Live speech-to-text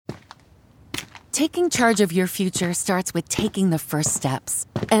Taking charge of your future starts with taking the first steps.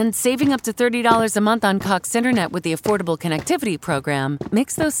 And saving up to $30 a month on Cox Internet with the Affordable Connectivity Program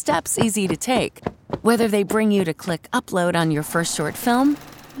makes those steps easy to take. Whether they bring you to click upload on your first short film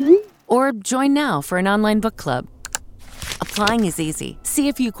or join now for an online book club. Applying is easy. See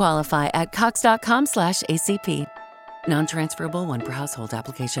if you qualify at cox.com/ACP. Non-transferable one per household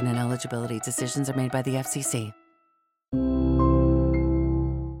application and eligibility decisions are made by the FCC.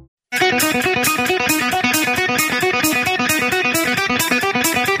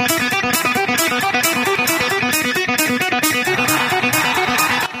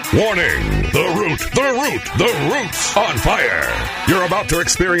 Warning! The root's on fire! You're about to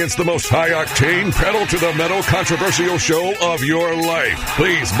experience the most high-octane, pedal-to-the-metal controversial show of your life.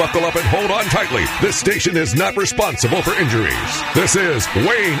 Please buckle up and hold on tightly. This station is not responsible for injuries. This is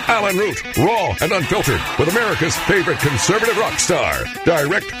Wayne Allyn Root, raw and unfiltered, with America's favorite conservative rock star.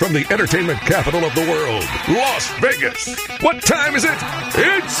 Direct from the entertainment capital of the world, Las Vegas. What time is it?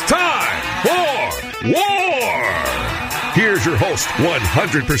 It's time for war! Here's your host,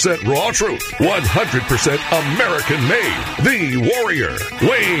 100% raw truth, 100% American-made, the warrior,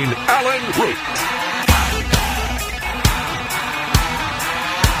 Wayne Allyn Root.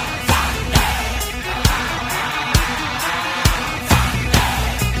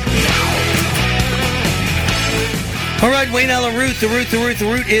 All right, Wayne Allyn Root, the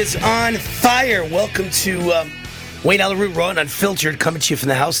root is on fire. Welcome to Wayne Allyn Root, raw and unfiltered, coming to you from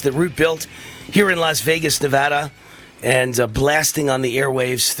the house that Root built here in Las Vegas, Nevada. And blasting on the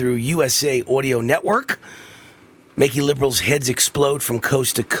airwaves through USA Audio Network, making liberals' heads explode from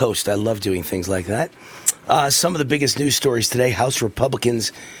coast to coast. I love doing things like that. Some of the biggest news stories today. House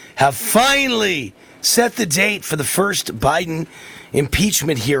Republicans have finally set the date for the first Biden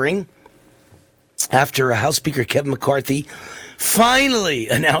impeachment hearing after House Speaker Kevin McCarthy finally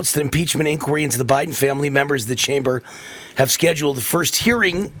announced an impeachment inquiry into the Biden family. Members of the chamber have scheduled the first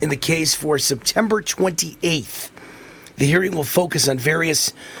hearing in the case for September 28th. The hearing will focus on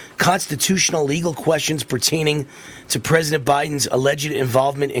various constitutional legal questions pertaining to President Biden's alleged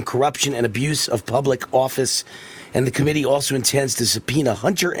involvement in corruption and abuse of public office. And the committee also intends to subpoena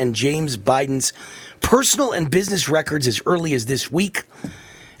Hunter and James Biden's personal and business records as early as this week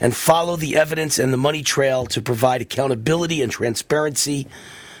and follow the evidence and the money trail to provide accountability and transparency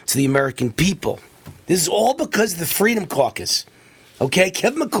to the American people. This is all because of the Freedom Caucus. Okay,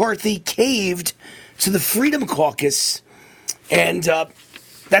 Kevin McCarthy caved to the Freedom Caucus, and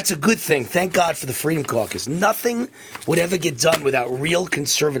that's a good thing. Thank God for the Freedom Caucus. Nothing would ever get done without real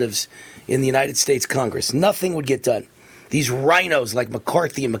conservatives in the United States Congress. Nothing would get done. These rhinos like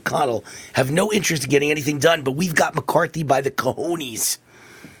McCarthy and McConnell have no interest in getting anything done, but we've got McCarthy by the cojones.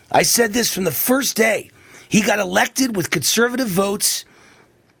 I said this from the first day. He got elected with conservative votes.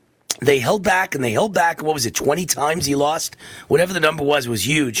 They held back, and what was it, 20 times he lost? Whatever the number was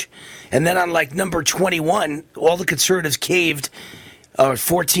huge. And then on like number 21, all the conservatives caved.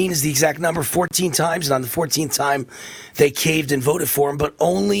 14 is the exact number, 14 times. And on the 14th time, they caved and voted for him, but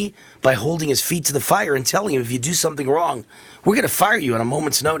only by holding his feet to the fire and telling him, if you do something wrong, we're going to fire you on a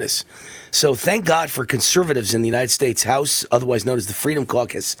moment's notice. So thank God for conservatives in the United States House, otherwise known as the Freedom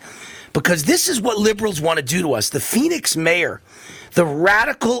Caucus, because this is what liberals want to do to us. The Phoenix mayor, the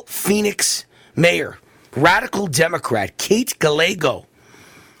radical Phoenix mayor, radical Democrat, Kate Gallego,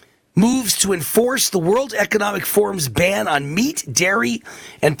 moves to enforce the World Economic Forum's ban on meat, dairy,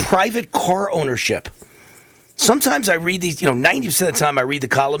 and private car ownership. Sometimes I read these, 90% of the time I read the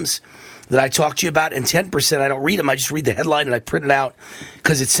columns that I talk to you about, and 10% I don't read them. I just read the headline and I print it out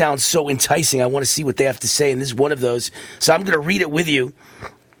because it sounds so enticing. I want to see what they have to say, and this is one of those. So I'm going to read it with you.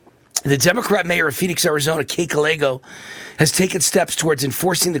 The Democrat mayor of Phoenix, Arizona, Kate Gallego, has taken steps towards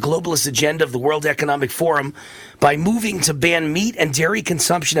enforcing the globalist agenda of the World Economic Forum by moving to ban meat and dairy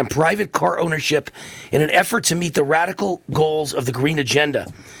consumption and private car ownership in an effort to meet the radical goals of the Green Agenda.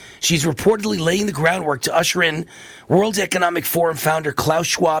 She's reportedly laying the groundwork to usher in World Economic Forum founder Klaus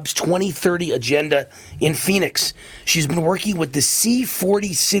Schwab's 2030 agenda in Phoenix. She's been working with the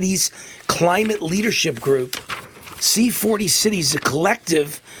C40 Cities Climate Leadership Group. C40 Cities, a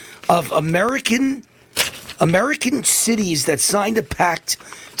collective of American cities that signed a pact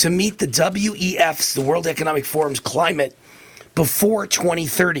to meet the WEF's, the World Economic Forum's climate, before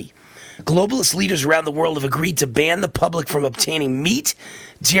 2030. Globalist leaders around the world have agreed to ban the public from obtaining meat,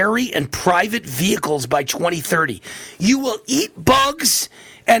 dairy, and private vehicles by 2030. You will eat bugs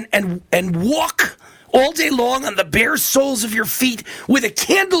and walk all day long on the bare soles of your feet with a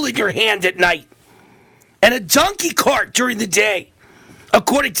candle in your hand at night and a donkey cart during the day,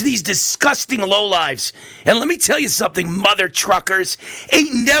 according to these disgusting lowlives. And let me tell you something, mother truckers,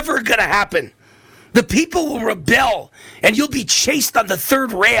 ain't never gonna happen. The people will rebel, and you'll be chased on the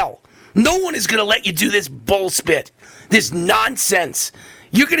third rail. No one is going to let you do this bullspit, this nonsense.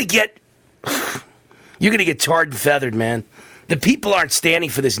 You're going to get tarred and feathered, man. The people aren't standing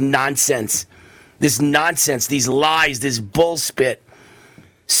for this nonsense, these lies, this bullspit.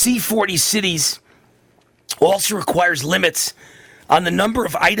 C40 cities also requires limits on the number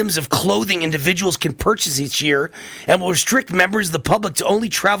of items of clothing individuals can purchase each year and will restrict members of the public to only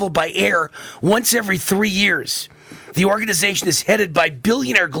travel by air once every 3 years. The organization is headed by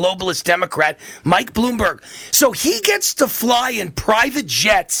billionaire globalist Democrat Mike Bloomberg. So he gets to fly in private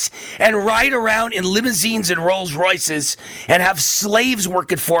jets and ride around in limousines and Rolls Royces and have slaves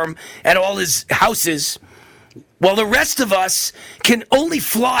working for him at all his houses, while the rest of us can only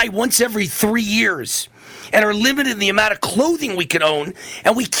fly once every 3 years and are limited in the amount of clothing we can own,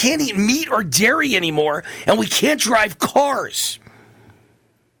 and we can't eat meat or dairy anymore, and we can't drive cars.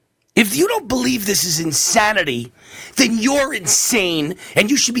 If you don't believe this is insanity, then you're insane, and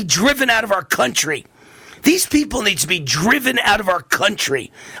you should be driven out of our country. These people need to be driven out of our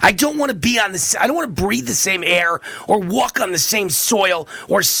country. I don't want to breathe the same air or walk on the same soil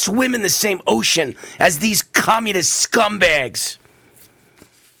or swim in the same ocean as these communist scumbags.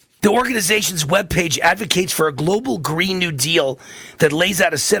 The organization's webpage advocates for a global Green New Deal that lays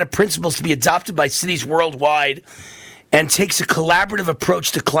out a set of principles to be adopted by cities worldwide and takes a collaborative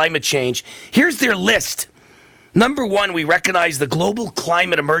approach to climate change. Here's their list. Number 1, we recognize the global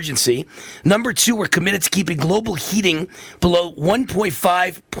climate emergency. Number 2, we're committed to keeping global heating below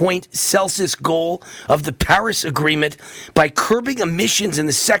 1.5 point Celsius goal of the Paris Agreement by curbing emissions in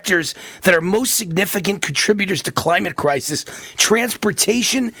the sectors that are most significant contributors to climate crisis: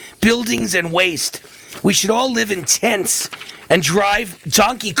 transportation, buildings, and waste. We should all live in tents and drive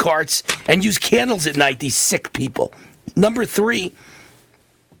donkey carts and use candles at night, these sick people. Number 3,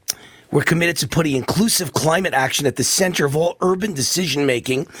 we're committed to putting inclusive climate action at the center of all urban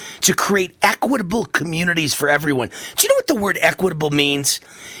decision-making to create equitable communities for everyone. Do you know what the word equitable means?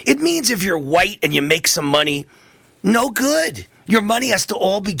 It means if you're white and you make some money, no good. Your money has to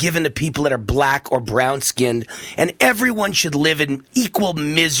all be given to people that are black or brown-skinned, and everyone should live in equal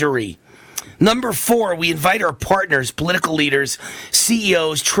misery. Number 4, we invite our partners, political leaders,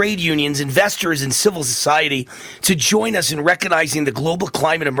 CEOs, trade unions, investors, and civil society to join us in recognizing the global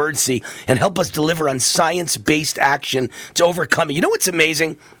climate emergency and help us deliver on science-based action to overcome it. You know what's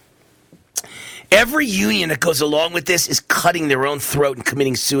amazing? Every union that goes along with this is cutting their own throat and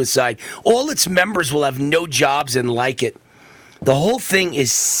committing suicide. All its members will have no jobs and like it. The whole thing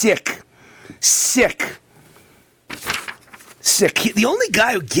is sick. Sick. The only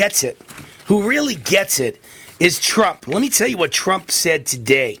guy who gets it, who really gets it, is Trump. Let me tell you what Trump said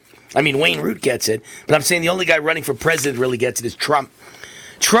today. I mean, Wayne Root gets it, but I'm saying the only guy running for president really gets it is Trump.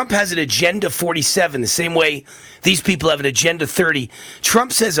 Trump has an Agenda 47, the same way these people have an Agenda 30.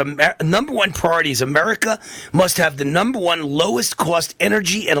 Trump says number one priority is America must have the number one lowest cost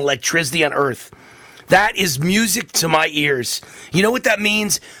energy and electricity on earth. That is music to my ears. You know what that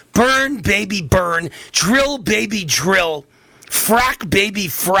means? Burn, baby, burn. Drill, baby, drill. Frack, baby,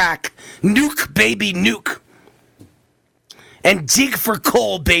 frack. Nuke, baby, nuke. And dig for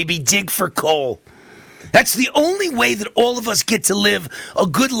coal, baby, dig for coal. That's the only way that all of us get to live a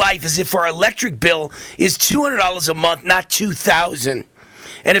good life, is if our electric bill is $200 a month, not $2,000.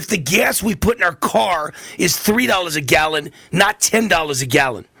 And if the gas we put in our car is $3 a gallon, not $10 a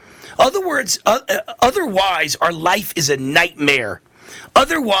gallon. Otherwise, our life is a nightmare.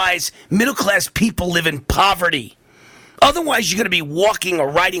 Otherwise, middle-class people live in poverty. Otherwise, you're going to be walking or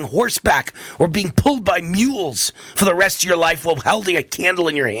riding horseback or being pulled by mules for the rest of your life while holding a candle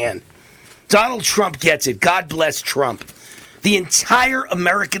in your hand. Donald Trump gets it. God bless Trump. The entire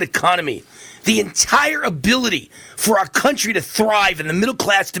American economy, the entire ability for our country to thrive and the middle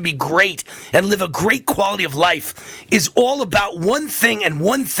class to be great and live a great quality of life is all about one thing and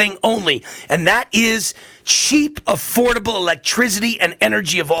one thing only, and that is cheap, affordable electricity and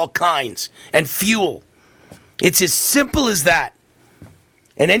energy of all kinds and fuel. It's as simple as that.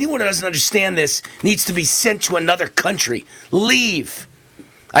 And anyone who doesn't understand this needs to be sent to another country. Leave.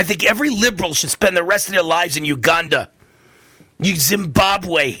 I think every liberal should spend the rest of their lives in Uganda,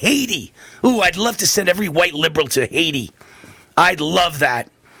 Zimbabwe, Haiti. Ooh, I'd love to send every white liberal to Haiti. I'd love that.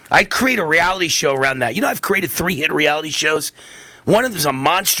 I'd create a reality show around that. You know, I've created 3 hit reality shows. One of them is a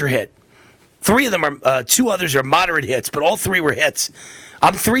monster hit. 3 of them are, 2 others are moderate hits, but all 3 were hits.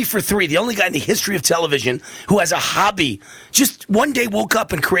 I'm 3 for 3, the only guy in the history of television who has a hobby. Just one day woke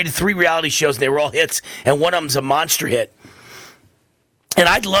up and created 3 reality shows, and they were all hits, and one of them's a monster hit. And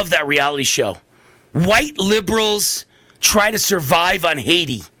I'd love that reality show. White liberals try to survive on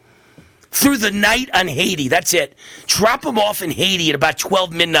Haiti. through the night on Haiti. That's it. Drop them off in Haiti at about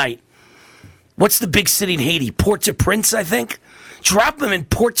 12 midnight. What's the big city in Haiti? Port-au-Prince, I think? Drop them in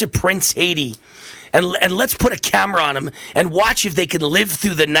Port-au-Prince, Haiti, and let's put a camera on them and watch if they can live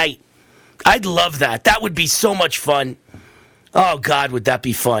through the night. I'd love that. That would be so much fun. Oh, God, would that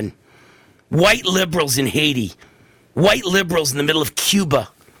be fun. White liberals in Haiti. White liberals in the middle of Cuba.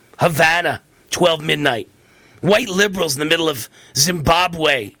 Havana, 12 midnight. White liberals in the middle of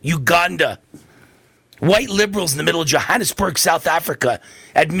Zimbabwe, Uganda. White liberals in the middle of Johannesburg, South Africa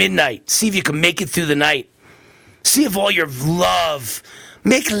at midnight. See if you can make it through the night. See if all your love,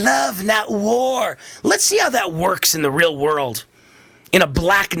 make love, not war. Let's see how that works in the real world. In a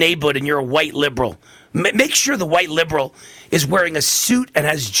black neighborhood and you're a white liberal. Make sure the white liberal is wearing a suit and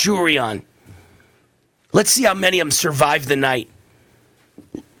has jewelry on. Let's see how many of them survive the night.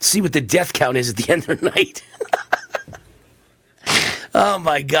 See what the death count is at the end of the night. Oh,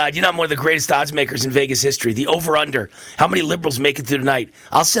 my God. You know, I'm one of the greatest odds makers in Vegas history. The over-under. How many liberals make it through the night?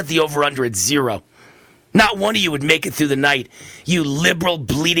 I'll set the over-under at 0. Not one of you would make it through the night. You liberal,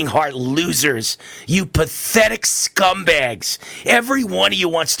 bleeding heart losers. You pathetic scumbags. Every one of you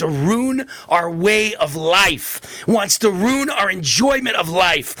wants to ruin our way of life. Wants to ruin our enjoyment of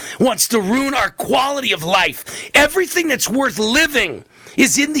life. Wants to ruin our quality of life. Everything that's worth living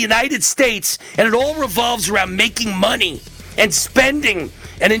is in the United States, and it all revolves around making money and spending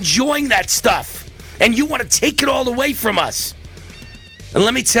and enjoying that stuff. And you want to take it all away from us. And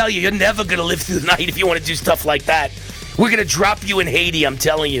let me tell you, you're never going to live through the night if you want to do stuff like that. We're going to drop you in Haiti, I'm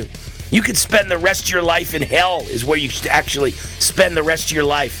telling you. You could spend the rest of your life in hell is where you should actually spend the rest of your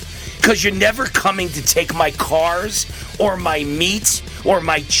life. Because you're never coming to take my cars or my meat or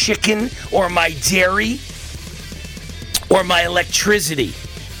my chicken or my dairy or my electricity.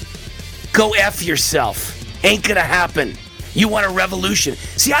 Go F yourself. Ain't going to happen. You want a revolution.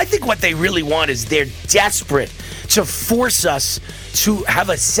 See, I think what they really want is they're desperate to force us to have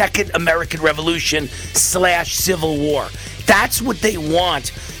a second American Revolution / Civil War. That's what they want,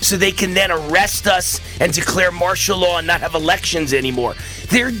 so they can then arrest us and declare martial law and not have elections anymore.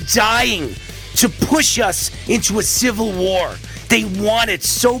 They're dying to push us into a civil war. They want it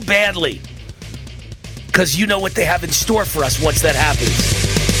so badly, because you know what they have in store for us once that happens.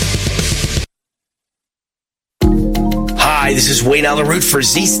 Hi, this is Wayne Allyn Root for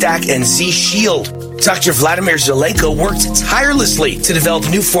Z-Stack and Z-Shield. Dr. Vladimir Zelenko worked tirelessly to develop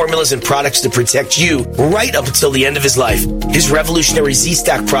new formulas and products to protect you right up until the end of his life. His revolutionary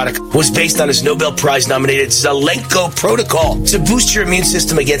Z-Stack product was based on his Nobel Prize-nominated Zelenko protocol to boost your immune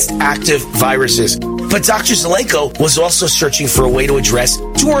system against active viruses. But Dr. Zelenko was also searching for a way to address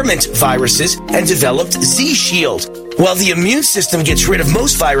dormant viruses and developed Z-Shield. While the immune system gets rid of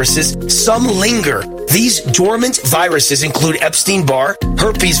most viruses, some linger. These dormant viruses include Epstein-Barr,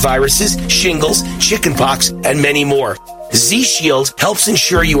 herpes viruses, shingles, chickenpox, and many more. Z-Shield helps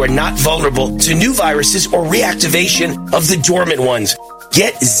ensure you are not vulnerable to new viruses or reactivation of the dormant ones.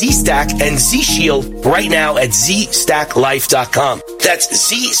 Get Z-Stack and Z-Shield right now at ZStackLife.com. That's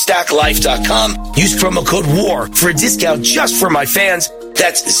ZStackLife.com. Use promo code WAR for a discount just for my fans.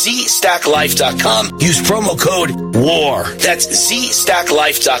 That's ZStackLife.com. Use promo code WAR. That's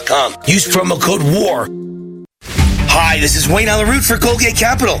ZStackLife.com. Use promo code WAR. Hi, this is Wayne Allyn Root for Colgate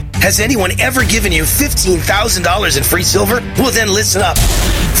Capital. Has anyone ever given you $15,000 in free silver? Well, then listen up.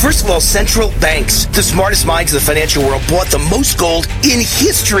 First of all, central banks, the smartest minds of the financial world, bought the most gold in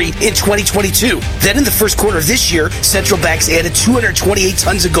history in 2022. Then in the first quarter of this year, central banks added 228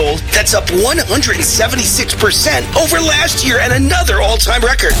 tons of gold. That's up 176% over last year and another all-time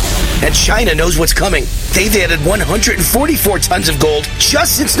record. And China knows what's coming. They've added 144 tons of gold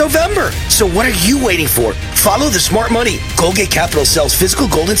just since November. So what are you waiting for? Follow the smart money. Colgate Capital sells physical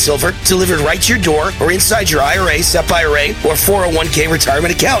gold and silver delivered right to your door or inside your IRA, SEP IRA, or 401k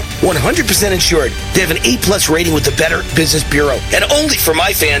retirement account. 100% insured. They have an A+ rating with the Better Business Bureau. And only for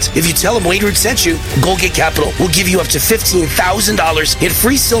my fans, if you tell them Wayne Root sent you, Colgate Capital will give you up to $15,000 in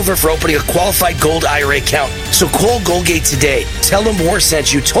free silver for opening a qualified gold IRA account. So call Colgate today. Tell them War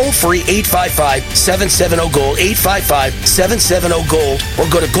sent you. Toll free 855-770-GOLD, 855-770-GOLD, or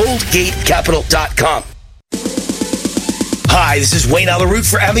go to goldgatecapital.com. Hi, this is Wayne Allyn Root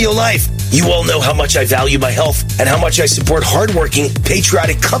for Amio Life. You all know how much I value my health and how much I support hardworking,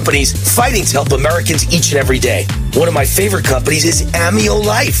 patriotic companies fighting to help Americans each and every day. one of my favorite companies is Amio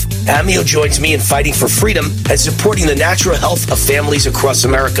Life. Amio joins me in fighting for freedom and supporting the natural health of families across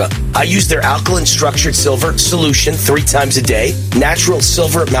America. I use their alkaline structured silver solution 3 times a day, natural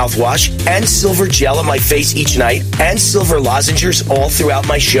silver mouthwash, and silver gel on my face each night, and silver lozenges all throughout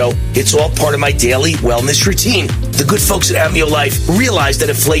my show. It's all part of my daily wellness routine. The good folks at Amio Life realize that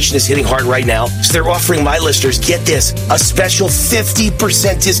inflation is hitting hard right now, so they're offering my listeners, get this, a special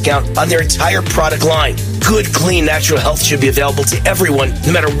 50% discount on their entire product line. Good, clean, natural health should be available to everyone,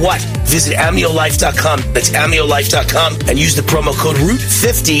 no matter what. Visit AmioLife.com. That's AmioLife.com and use the promo code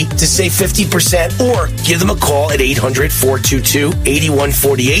ROOT50 to save 50% or give them a call at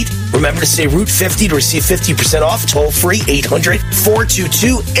 800-422-8148. Remember to say ROOT50 to receive 50% off. Toll free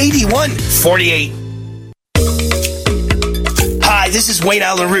 800-422-8148. Hi, this is Wayne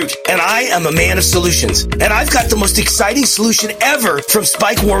Allyn Root, and I am a man of solutions. And I've got the most exciting solution ever from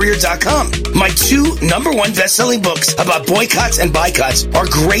SpikeWarrior.com. My 2 #1 best-selling books about boycotts and boycotts are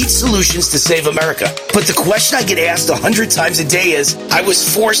great solutions to save America. But the question I get asked 100 times a day is, I was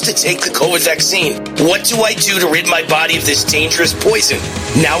forced to take the COVID vaccine. What do I do to rid my body of this dangerous poison?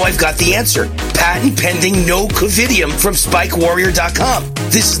 Now I've got the answer. Patent pending no covidium from SpikeWarrior.com.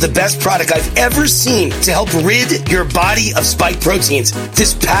 This is the best product I've ever seen to help rid your body of spike proteins.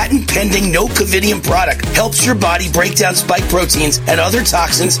 This patent-pending no covidium product helps your body break down spike proteins and other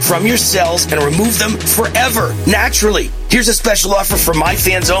toxins from your cells and remove them forever, naturally. Here's a special offer for my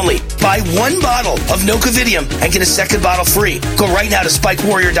fans only. Buy 1 bottle of no covidium and get a second bottle free. Go right now to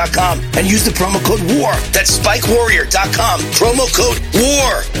SpikeWarrior.com and use the promo code WAR. That's SpikeWarrior.com, promo code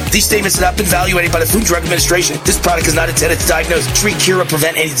WAR. These statements have not been evaluated by the Food and Drug Administration. This product is not intended to diagnose, treat, cure, or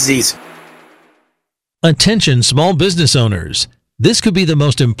prevent any disease. Attention small business owners. This could be the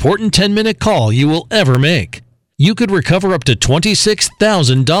most important 10-minute call you will ever make. You could recover up to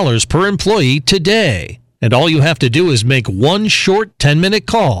 $26,000 per employee today. And all you have to do is make one short 10-minute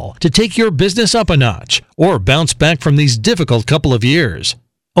call to take your business up a notch or bounce back from these difficult couple of years.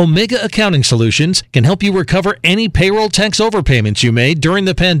 Omega Accounting Solutions can help you recover any payroll tax overpayments you made during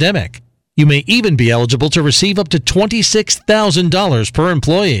the pandemic. You may even be eligible to receive up to $26,000 per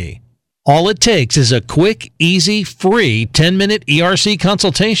employee. All it takes is a quick, easy, free 10-minute ERC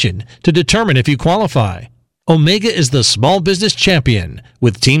consultation to determine if you qualify. Omega is the small business champion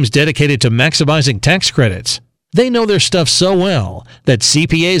with teams dedicated to maximizing tax credits. They know their stuff so well that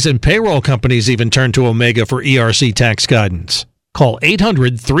CPAs and payroll companies even turn to Omega for ERC tax guidance. Call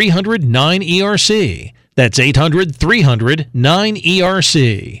 800-300-9ERC. That's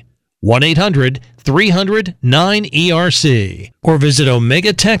 800-300-9ERC. 1-800-300-9ERC. Or visit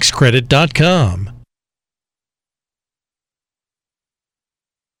OmegaTaxCredit.com.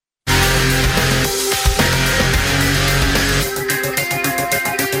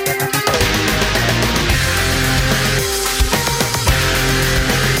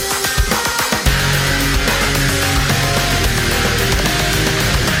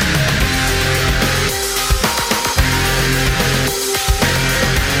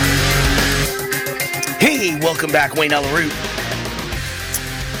 Welcome back, Wayne Allyn Root.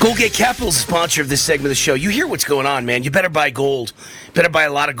 Goldgate Capital is the sponsor of this segment of the show. You hear what's going on, man. You better buy gold. Better buy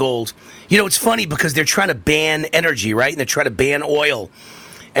a lot of gold. You know, it's funny because they're trying to ban energy, right? And they're trying to ban oil.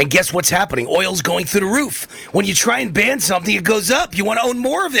 And guess what's happening? Oil's going through the roof. When you try and ban something, it goes up. You want to own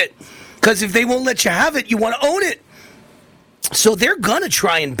more of it. Because if they won't let you have it, you want to own it. So they're going to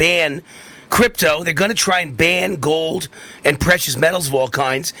try and ban crypto. They're going to try and ban gold and precious metals of all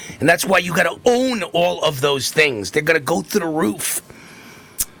kinds, and that's why you got to own all of those things. They're going to go through the roof.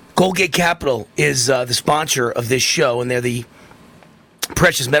 Goldgate Capital is the sponsor of this show, and they're the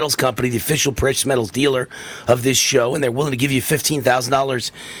precious metals company, the official precious metals dealer of this show, and they're willing to give you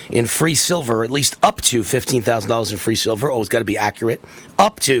 $15,000 in free silver, at least up to $15,000 in free silver. Always got to be accurate.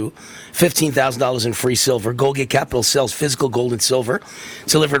 Up to $15,000 in free silver. Goldgate Capital sells physical gold and silver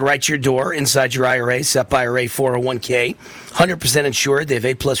delivered right to your door inside your IRA, SEP IRA, 401k. 100% insured. They have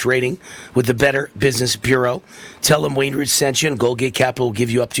A+ rating with the Better Business Bureau. Tell them Wayne Root sent you, and Goldgate Capital will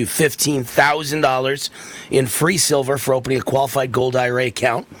give you up to $15,000 in free silver for opening a qualified gold IRA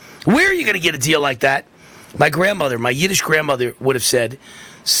account. Where are you going to get a deal like that? My grandmother, my Yiddish grandmother, would have said,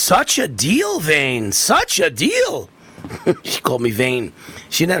 "Such a deal, Vane. Such a deal." She called me Vane.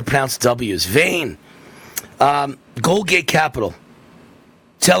 She didn't know how to pronounce W's. Vane. Goldgate Capital.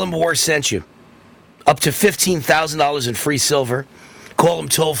 Tell them War sent you. Up to $15,000 in free silver. Call them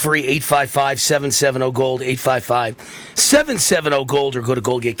toll-free, 855-770-GOLD, 855-770-GOLD, or go to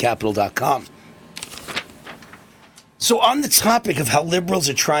GoldgateCapital.com. So on the topic of how liberals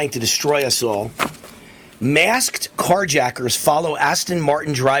are trying to destroy us all, masked carjackers follow Aston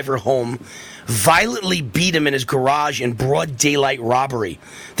Martin driver home violently beat him in his garage in broad daylight robbery.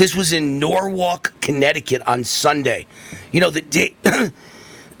 This was in Norwalk, Connecticut on Sunday. You know, the day,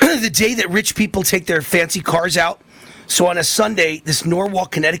 the day that rich people take their fancy cars out. So on a Sunday, this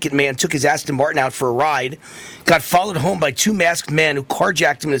Norwalk, Connecticut man took his Aston Martin out for a ride, got followed home by two masked men who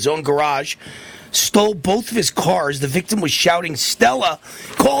carjacked him in his own garage, stole both of his cars. The victim was shouting, "Stella,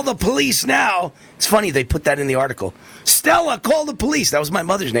 call the police now." It's funny, they put that in the article. "Stella, call the police." That was my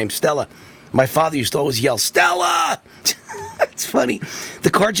mother's name, Stella. My father used to always yell, "Stella!" It's funny.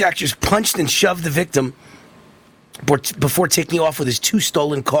 The carjackers punched and shoved the victim before taking off with his two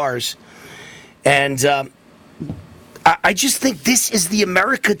stolen cars. And I just think this is the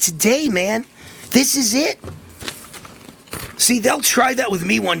America today, man. This is it. See, they'll try that with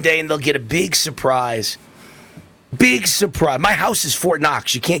me one day and they'll get a big surprise. Big surprise. My house is Fort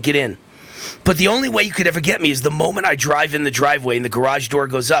Knox. You can't get in. But the only way you could ever get me is the moment I drive in the driveway and the garage door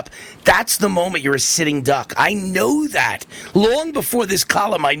goes up. That's the moment you're a sitting duck. I know that. Long before this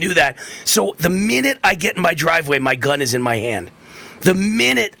column, I knew that. So the minute I get in my driveway, my gun is in my hand. The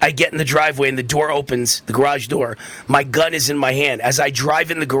minute I get in the driveway and the door opens, the garage door, my gun is in my hand. As I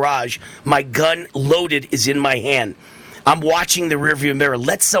drive in the garage, my gun loaded is in my hand. I'm watching the rearview mirror.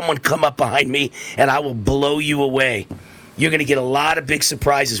 Let someone come up behind me and I will blow you away. You're going to get a lot of big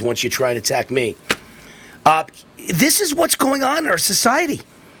surprises once you try to attack me. This is what's going on in our society.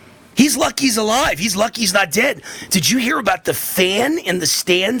 He's lucky he's alive. He's lucky he's not dead. Did you hear about the fan in the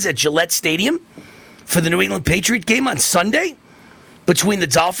stands at Gillette Stadium for the New England Patriot game on Sunday? Between the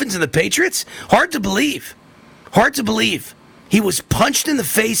Dolphins and the Patriots? Hard to believe. Hard to believe. He was punched in the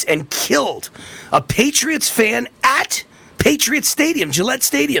face and killed. A Patriots fan at Patriots Stadium, Gillette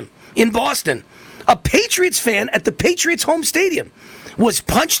Stadium in Boston. A Patriots fan at the Patriots home stadium was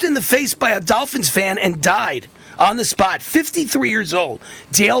punched in the face by a Dolphins fan and died on the spot. 53 years old.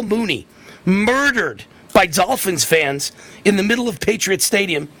 Dale Mooney, murdered by Dolphins fans in the middle of Patriots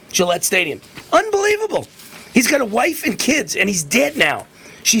Stadium, Gillette Stadium. Unbelievable. He's got a wife and kids, and he's dead now.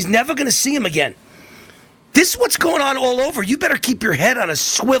 She's never going to see him again. This is what's going on all over. You better keep your head on a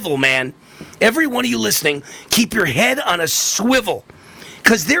swivel, man. Every one of you listening, keep your head on a swivel.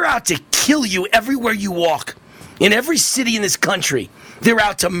 Because they're out to kill you everywhere you walk. In every city in this country, they're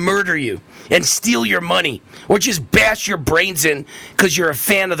out to murder you and steal your money. Or just bash your brains in because you're a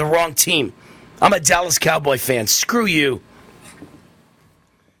fan of the wrong team. I'm a Dallas Cowboy fan. Screw you.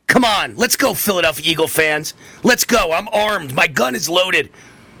 Come on, let's go, Philadelphia Eagle fans. Let's go. I'm armed. My gun is loaded.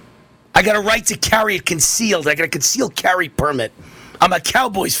 I got a right to carry it concealed. I got a concealed carry permit. I'm a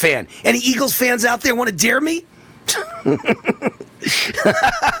Cowboys fan. Any Eagles fans out there want to dare me?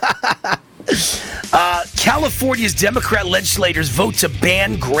 California's Democrat legislators vote to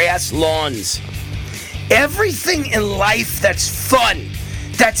ban grass lawns. Everything in life that's fun,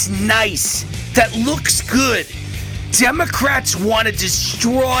 that's nice, that looks good, Democrats want to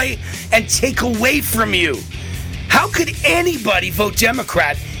destroy and take away from you. How could anybody vote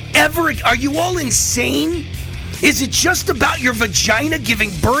Democrat ever? Are you all insane? Is it just about your vagina giving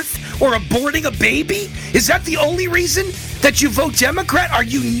birth or aborting a baby? Is that the only reason that you vote Democrat? Are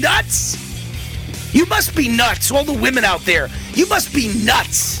you nuts? You must be nuts, all the women out there. You must be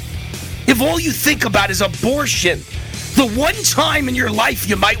nuts if all you think about is abortion. The one time in your life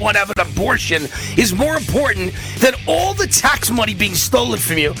you might want to have an abortion is more important than all the tax money being stolen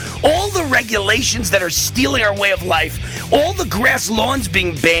from you, all the regulations that are stealing our way of life, all the grass lawns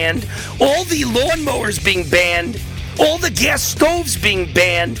being banned, all the lawnmowers being banned, all the gas stoves being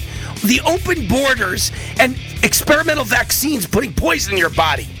banned, the open borders, and experimental vaccines putting poison in your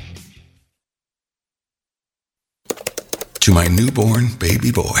body. To my newborn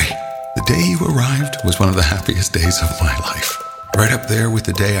baby boy, the day you arrived was one of the happiest days of my life. Right up there with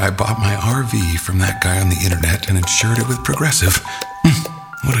the day I bought my RV from that guy on the internet and insured it with Progressive.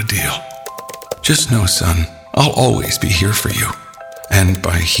 What a deal. Just know, son, I'll always be here for you. And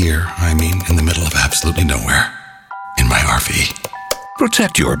by here, I mean in the middle of absolutely nowhere. In my RV.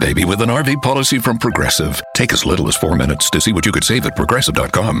 Protect your baby with an RV policy from Progressive. Take as little as 4 minutes to see what you could save at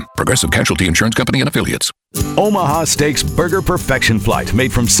Progressive.com. Progressive Casualty Insurance Company and Affiliates. Omaha Steaks Burger Perfection Flight,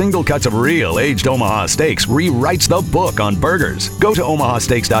 made from single cuts of real aged Omaha steaks, rewrites the book on burgers. Go to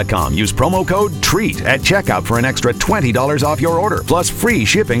omahasteaks.com. Use promo code TREAT at checkout for an extra $20 off your order, plus free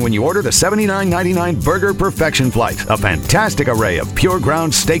shipping when you order the $79.99 Burger Perfection Flight. A fantastic array of pure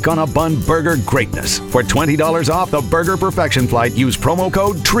ground steak on a bun burger greatness. For $20 off the Burger Perfection Flight, use promo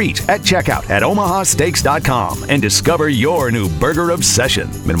code TREAT at checkout at omahasteaks.com and discover your new burger obsession.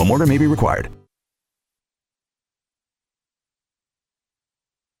 Minimum order may be required.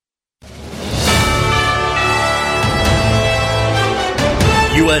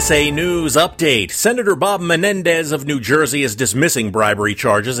 USA News Update. Senator Bob Menendez of New Jersey is dismissing bribery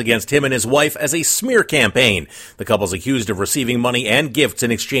charges against him and his wife as a smear campaign. The couple's accused of receiving money and gifts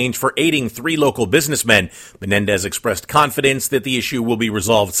in exchange for aiding 3 local businessmen. Menendez expressed confidence that the issue will be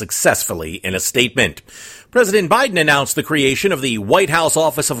resolved successfully in a statement. President Biden announced the creation of the White House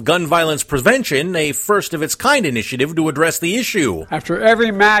Office of Gun Violence Prevention, a first-of-its-kind initiative to address the issue. After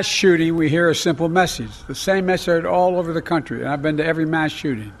every mass shooting, we hear a simple message, the same message all over the country. And I've been to every mass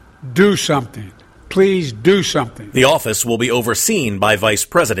shooting. Do something. Please do something. The office will be overseen by Vice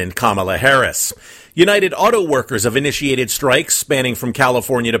President Kamala Harris. United Auto Workers have initiated strikes spanning from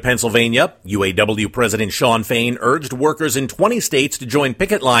California to Pennsylvania. UAW President Shawn Fain urged workers in 20 states to join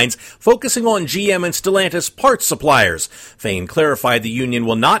picket lines, focusing on GM and Stellantis parts suppliers. Fain clarified the union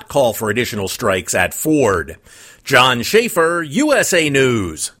will not call for additional strikes at Ford. John Schaefer, USA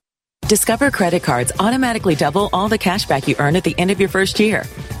News. Discover credit cards automatically double all the cash back you earn at the end of your first year,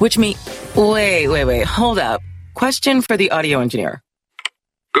 which means... Wait, hold up. Question for the audio engineer.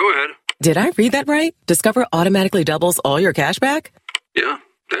 Go ahead. Did I read that right? Discover automatically doubles all your cash back? Yeah,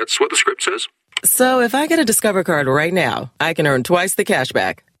 that's what the script says. So if I get a Discover card right now, I can earn twice the cash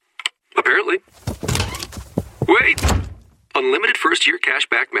back. Apparently. Wait! Unlimited first-year cash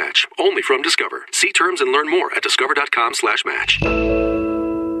back match. Only from Discover. See terms and learn more at discover.com/match.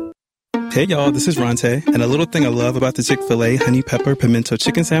 Hey y'all, this is Ronte, and a little thing I love about the Chick-fil-A Honey Pepper Pimento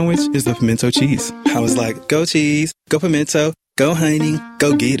Chicken Sandwich is the pimento cheese. I was like, go cheese, go pimento, go honey,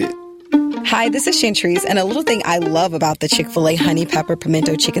 go get it. Hi, this is Chantrice, and a little thing I love about the Chick-fil-A Honey Pepper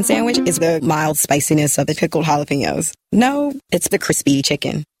Pimento Chicken Sandwich is the mild spiciness of the pickled jalapenos. No, it's the crispy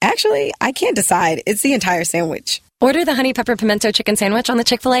chicken. Actually, I can't decide. It's the entire sandwich. Order the Honey Pepper Pimento Chicken Sandwich on the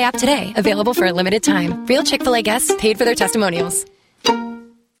Chick-fil-A app today. Available for a limited time. Real Chick-fil-A guests paid for their testimonials.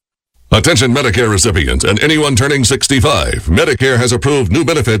 Attention Medicare recipients and anyone turning 65. Medicare has approved new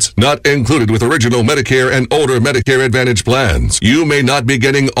benefits not included with original Medicare and older Medicare Advantage plans. You may not be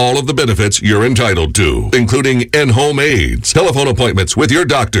getting all of the benefits you're entitled to, including in-home aids, telephone appointments with your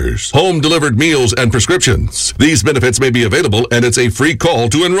doctors, home-delivered meals and prescriptions. These benefits may be available and it's a free call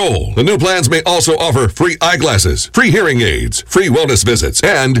to enroll. The new plans may also offer free eyeglasses, free hearing aids, free wellness visits,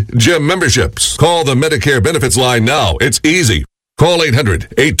 and gym memberships. Call the Medicare benefits line now. It's easy. Call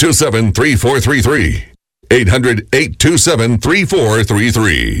 800-827-3433.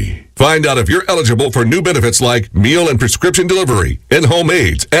 800-827-3433. Find out if you're eligible for new benefits like meal and prescription delivery, in-home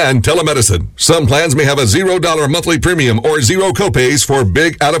aids, and telemedicine. Some plans may have a $0 monthly premium or zero copays for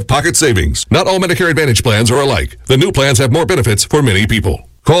big out-of-pocket savings. Not all Medicare Advantage plans are alike. The new plans have more benefits for many people.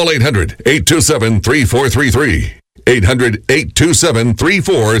 Call 800-827-3433.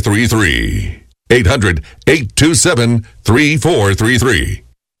 800-827-3433. 800-827-3433.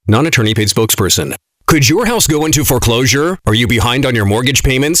 Non-attorney paid spokesperson. Could your house go into foreclosure? Are you behind on your mortgage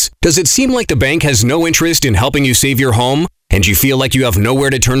payments? Does it seem like the bank has no interest in helping you save your home? And you feel like you have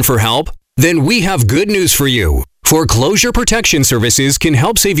nowhere to turn for help? Then we have good news for you. Foreclosure Protection Services can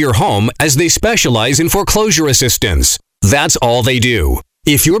help save your home as they specialize in foreclosure assistance. That's all they do.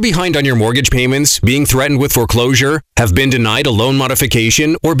 If you're behind on your mortgage payments, being threatened with foreclosure, have been denied a loan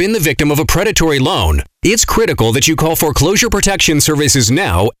modification, or been the victim of a predatory loan, it's critical that you call Foreclosure Protection Services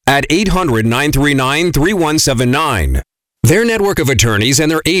now at 800-939-3179. Their network of attorneys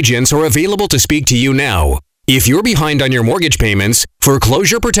and their agents are available to speak to you now. If you're behind on your mortgage payments,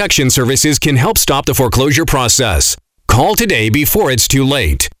 Foreclosure Protection Services can help stop the foreclosure process. Call today before it's too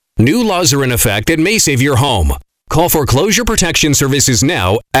late. New laws are in effect that may save your home. Call Foreclosure Protection Services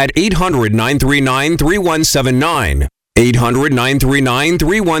now at 800-939-3179.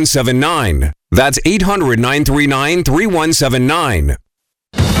 800-939-3179. That's 800-939-3179.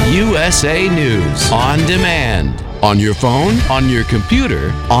 USA News on demand. On your phone, on your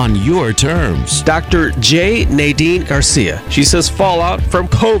computer, on your terms. Dr. J. Nadine Garcia. She says fallout from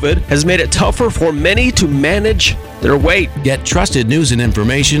COVID has made it tougher for many to manage their weight. Get trusted news and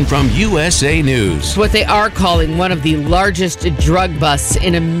information from USA News. What they are calling one of the largest drug busts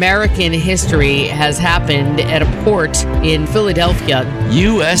in American history has happened at a port in Philadelphia.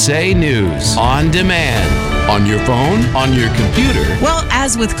 USA News on demand. On your phone, on your computer. Well,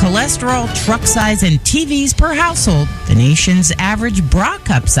 as with cholesterol, truck size, and TVs per household, the nation's average bra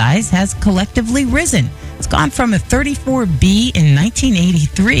cup size has collectively risen. It's gone from a 34B in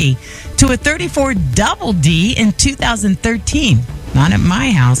 1983 to a 34 double D in 2013. Not at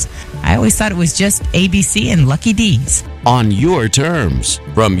my house. I always thought it was just ABC and Lucky D's. On your terms.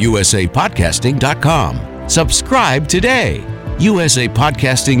 From usapodcasting.com. Subscribe today.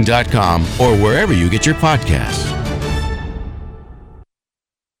 usapodcasting.com or wherever you get your podcasts.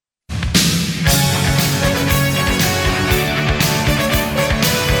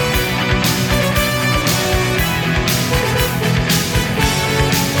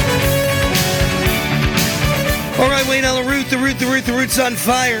 The Root's on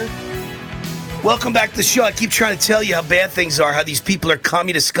fire. Welcome back to the show. I keep trying to tell you how bad things are, how these people are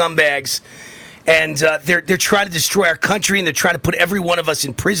communist scumbags, and they're trying to destroy our country, and they're trying to put every one of us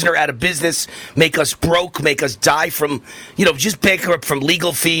in prison or out of business, make us broke, make us die from, just bankrupt from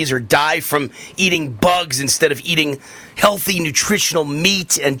legal fees or die from eating bugs instead of eating healthy, nutritional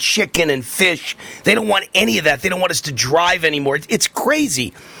meat and chicken and fish. They don't want any of that. They don't want us to drive anymore. It's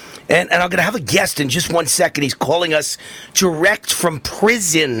crazy. And I'm going to have a guest in just 1 second. He's calling us direct from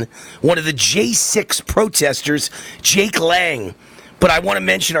prison, one of the J6 protesters, Jake Lang. But I want to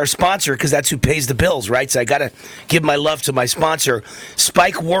mention our sponsor because that's who pays the bills, right? So I got to give my love to my sponsor,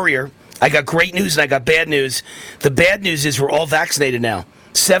 Spike Warrior. I got great news and I got bad news. The bad news is we're all vaccinated now.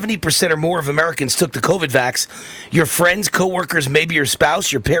 70% or more of Americans took the COVID vax. Your friends, coworkers, maybe your spouse,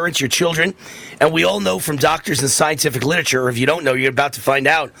 your parents, your children. And we all know from doctors and scientific literature, or if you don't know, you're about to find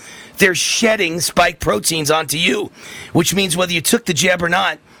out, they're shedding spike proteins onto you, which means whether you took the jab or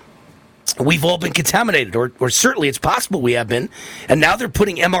not, we've all been contaminated, or certainly it's possible we have been. And now they're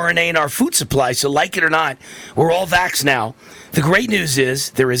putting mRNA in our food supply, so like it or not, we're all vaxxed now. The great news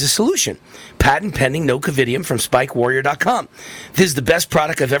is there is a solution. Patent pending Nocovidium from SpikeWarrior.com. This is the best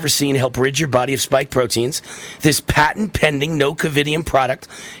product I've ever seen help rid your body of spike proteins. This patent pending Nocovidium product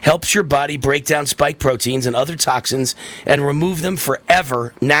helps your body break down spike proteins and other toxins and remove them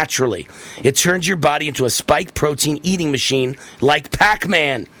forever naturally. It turns your body into a spike protein eating machine like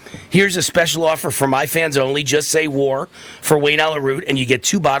Pac-Man. Here's a special offer for my fans only. Just say war for Wayne Allyn Root, and you get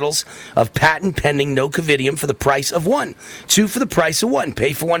 2 bottles of patent-pending Nocovidium for the price of 1. 2 for the price of 1.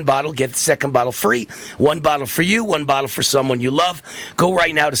 Pay for 1 bottle, get the second bottle free. 1 bottle for you, 1 bottle for someone you love. Go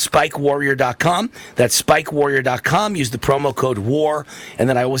right now to SpikeWarrior.com. That's SpikeWarrior.com. Use the promo code WAR. And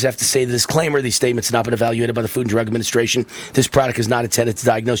then I always have to say the disclaimer, these statements have not been evaluated by the Food and Drug Administration. This product is not intended to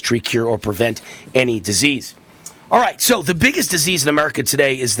diagnose, treat, cure, or prevent any disease. All right, so the biggest disease in America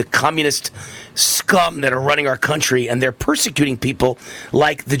today is the communist scum that are running our country, and they're persecuting people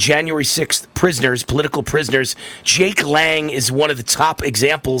like the January 6th prisoners, political prisoners. Jake Lang is one of the top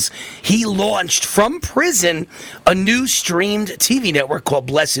examples. He launched from prison a new streamed TV network called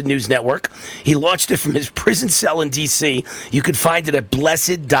Blessed News Network. He launched it from his prison cell in D.C. You can find it at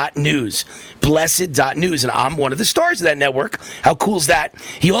blessed.news. Blessed.news, and I'm one of the stars of that network. How cool is that?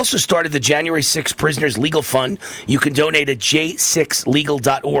 He also started the January 6th Prisoners Legal Fund. You can donate at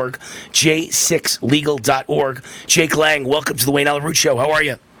j6legal.org, j6legal.org. Jake Lang, welcome to the Wayne Allyn Root Show. How are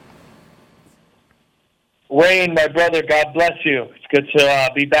you? Wayne, my brother, God bless you. It's good to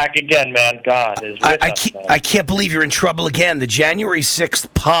be back again, man. God is with us, man. I can't believe you're in trouble again. The January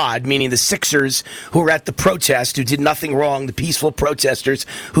 6th pod, meaning the Sixers who were at the protest, who did nothing wrong, the peaceful protesters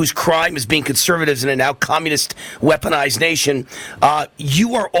whose crime is being conservatives in a now communist weaponized nation,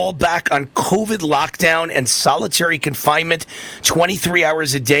 you are all back on COVID lockdown and solitary confinement, 23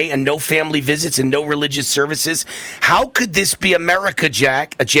 hours a day and no family visits and no religious services. How could this be America,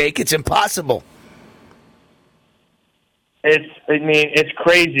 Jake? It's impossible. It's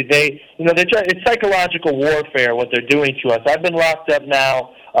crazy. It's psychological warfare, what they're doing to us. I've been locked up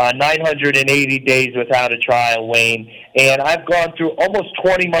now 980 days without a trial, Wayne, and I've gone through almost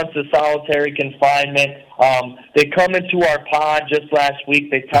 20 months of solitary confinement. They come into our pod just last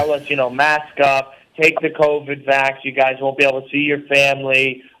week. They tell us, mask up, take the COVID vax. You guys won't be able to see your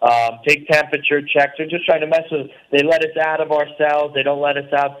family. Take temperature checks. They're just trying to mess with us. They let us out of our cells. They don't let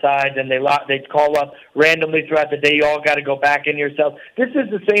us outside. Then they call up randomly throughout the day. You all got to go back in your cells. This is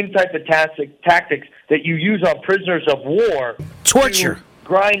the same type of tactics that you use on prisoners of war. Torture. To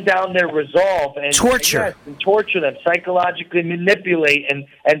grind down their resolve and torture and torture them, psychologically manipulate and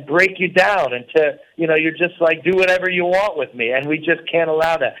break you down until you're just like, do whatever you want with me, and we just can't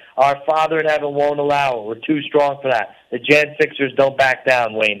allow that. Our Father in heaven won't allow it. We're too strong for that. The Jan Sixers don't back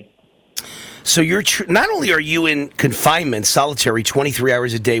down, Wayne. So you're not only are you in confinement, solitary, 23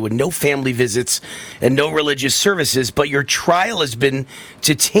 hours a day with no family visits and no religious services, but your trial has been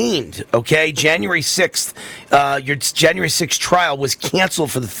detained, okay? January 6th, your January 6th trial was canceled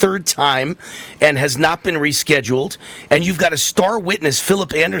for the 3rd time and has not been rescheduled. And you've got a star witness,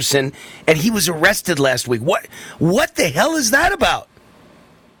 Philip Anderson, and he was arrested last week. What the hell is that about?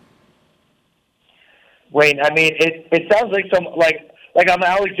 Wayne, it sounds like I'm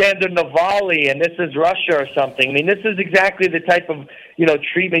Alexander Navalny and this is Russia or something. This is exactly the type of,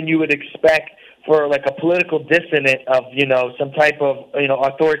 treatment you would expect for like a political dissident of, some type of,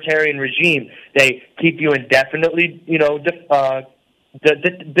 authoritarian regime. They keep you indefinitely,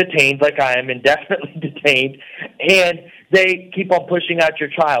 detained like I am, indefinitely detained, and they keep on pushing out your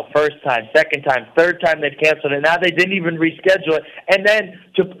trial. First time, second time, third time they've canceled it. Now they didn't even reschedule it. And then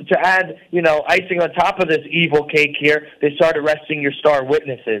to add, icing on top of this evil cake here, they start arresting your star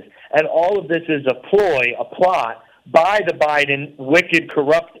witnesses. And all of this is a ploy, a plot by the Biden wicked,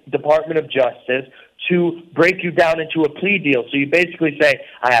 corrupt Department of Justice to break you down into a plea deal. So you basically say,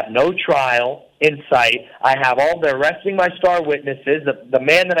 I have no trial in sight. They're arresting my star witnesses. The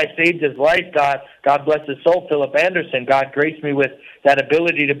man that I saved his life, God bless his soul, Philip Anderson, God graced me with that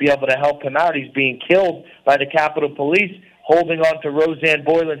ability to be able to help him out. He's being killed by the Capitol Police, holding on to Roseanne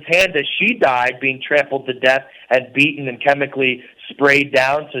Boylan's hand as she died, being trampled to death and beaten and chemically sprayed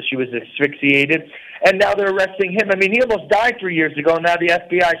down, so she was asphyxiated. And now they're arresting him. I mean, he almost died 3 years ago, and now the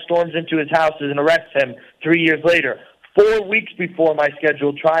FBI storms into his house and arrests him 3 years later. 4 weeks before my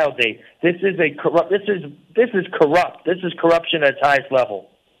scheduled trial date. This is corrupt. This is corrupt. This is corruption at its highest level.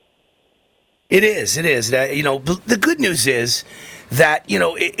 It is. The good news is that,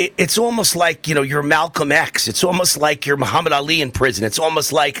 it's almost like, you're Malcolm X. It's almost like you're Muhammad Ali in prison. It's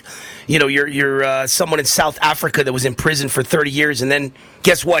almost like, you're someone in South Africa that was in prison for 30 years, and then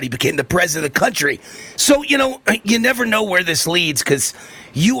guess what? He became the president of the country. So, you never know where this leads, because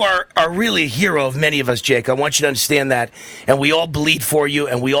you are really a hero of many of us, Jake. I want you to understand that. And we all bleed for you,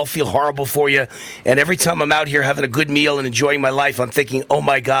 and we all feel horrible for you. And every time I'm out here having a good meal and enjoying my life, I'm thinking, oh,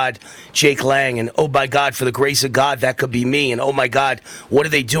 my God, Jake Lang. And oh, my God, for the grace of God, that could be me. And oh, my God, what are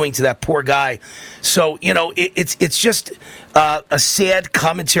they doing to that poor guy? So, it's just a sad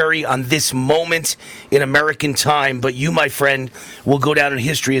commentary on this moment in American time. But you, my friend, will go down in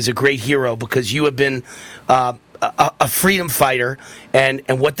history as a great hero, because you have been a freedom fighter, and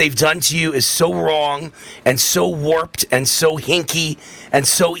what they've done to you is so wrong and so warped and so hinky and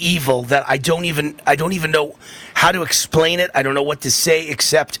so evil that I don't even know how to explain it. I don't know what to say,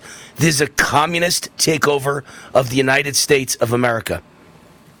 except there's a communist takeover of the United States of America.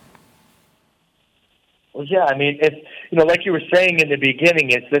 Well, yeah, I mean, it's, like you were saying in the beginning,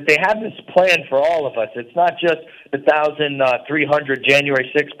 it's that they have this plan for all of us. It's not just the 1,300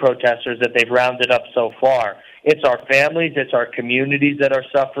 January 6th protesters that they've rounded up so far. It's our families, it's our communities that are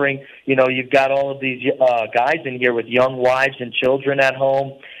suffering. You've got all of these guys in here with young wives and children at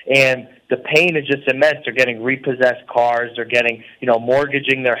home, and the pain is just immense. They're getting repossessed cars. They're getting,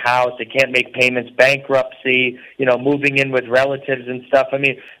 mortgaging their house. They can't make payments, bankruptcy, moving in with relatives and stuff. I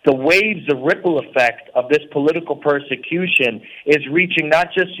mean, the waves, the ripple effect of this political persecution is reaching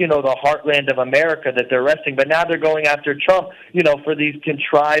not just, the heartland of America that they're arresting, but now they're going after Trump, for these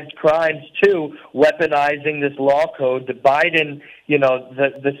contrived crimes too, weaponizing this law code. The Biden,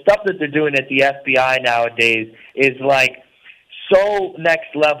 the stuff that they're doing at the FBI nowadays is like, so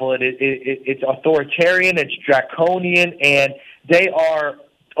next level. It's authoritarian, it's draconian, and they are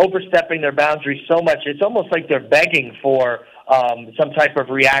overstepping their boundaries so much. It's almost like they're begging for some type of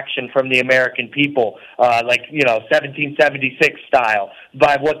reaction from the American people, 1776 style,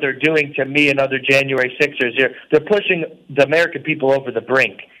 by what they're doing to me and other January 6ers. They're pushing the American people over the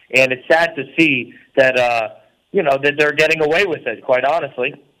brink, and it's sad to see that, that they're getting away with it, quite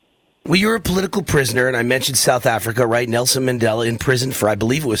honestly. Well, you're a political prisoner, and I mentioned South Africa, right? Nelson Mandela in prison for, I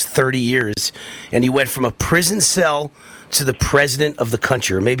believe it was 30 years, and he went from a prison cell to the president of the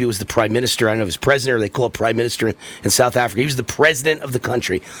country, or maybe it was the prime minister. I don't know if it was president, or they call it prime minister in South Africa. He was the president of the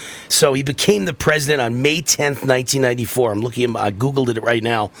country. So he became the president on May 10th, 1994. I'm looking, I Googled it right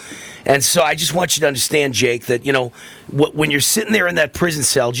now. And so I just want you to understand, Jake, that, when you're sitting there in that prison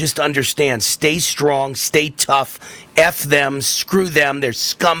cell, just understand, stay strong, stay tough, F them, screw them, they're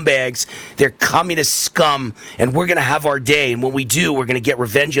scumbags, they're communist scum, and we're going to have our day, and when we do, we're going to get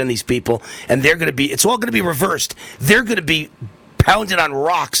revenge on these people, and it's all going to be reversed. They're going to be pounded on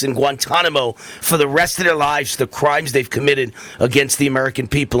rocks in Guantanamo for the rest of their lives, the crimes they've committed against the American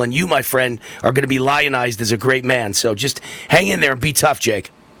people, and you, my friend, are going to be lionized as a great man, so just hang in there and be tough, Jake.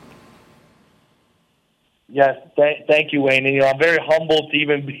 Yes, thank you, Wayne. And, I'm very humbled to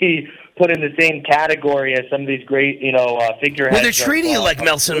even be put in the same category as some of these great, figureheads. Well, they're treating you like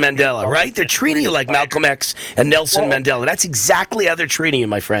Nelson Mandela, right? They're treating you like Malcolm X and Nelson Mandela. That's exactly how they're treating you,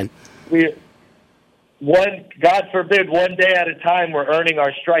 my friend. God forbid, one day at a time, we're earning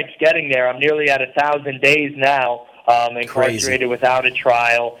our stripes getting there. I'm nearly at 1,000 days now. Incarcerated without a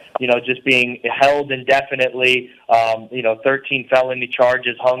trial, just being held indefinitely, 13 felony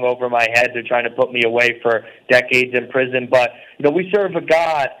charges hung over my head. They're trying to put me away for decades in prison. But, we serve a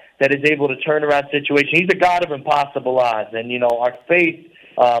God that is able to turn around situations. He's a God of impossible odds. And, our faith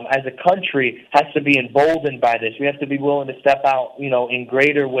as a country has to be emboldened by this. We have to be willing to step out, in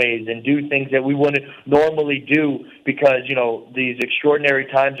greater ways and do things that we wouldn't normally do because, these extraordinary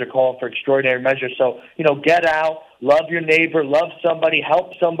times are calling for extraordinary measures. So, get out, love your neighbor, love somebody,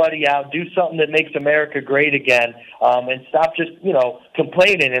 help somebody out, do something that makes America great again, and stop just,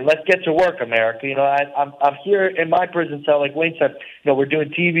 complaining, and let's get to work, America. I'm here in my prison cell, like Wayne said, we're doing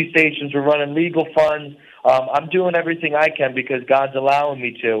TV stations, we're running legal funds. I'm doing everything I can because God's allowing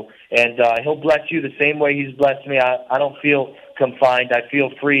me to, and He'll bless you the same way He's blessed me. I don't feel confined. I feel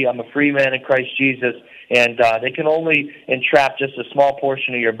free. I'm a free man in Christ Jesus, and they can only entrap just a small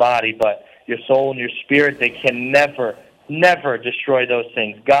portion of your body, but your soul and your spirit, they can never destroy those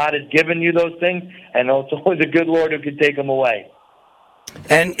things. God has given you those things, and it's only the good Lord who can take them away.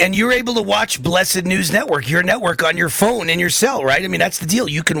 And you're able to watch Blessed News Network, your network, on your phone in your cell, right? I mean, that's the deal.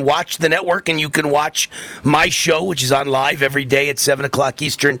 You can watch the network, and you can watch my show, which is on live every day at 7 o'clock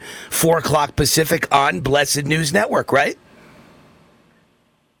Eastern, 4 o'clock Pacific on Blessed News Network, right?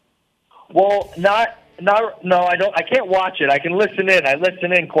 Well, no, I don't. I can't watch it. I can listen in. I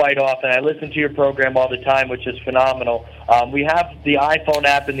listen in quite often. I listen to your program all the time, which is phenomenal. We have the iPhone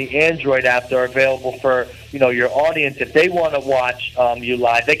app and the Android app that are available for your audience. If they want to watch you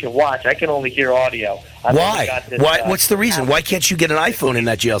live, they can watch. I can only hear audio. Why? What's the reason? Why can't you get an iPhone in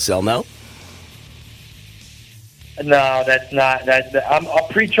that jail cell? No. No, that's not. I'm a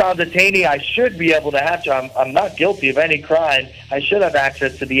pretrial detainee. I should be able to have to. I'm not guilty of any crime. I should have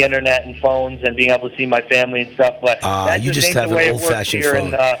access to the internet and phones and being able to see my family and stuff. But that you just have an old-fashioned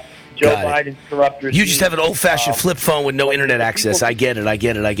phone. Joe Biden's corrupt regime. You just have an old-fashioned flip phone with no internet access. I get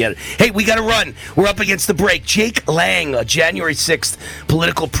it. Hey, we got to run. We're up against the break. Jake Lang, a January 6th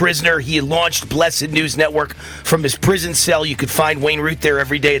political prisoner. He launched Blessed News Network from his prison cell. You could find Wayne Root there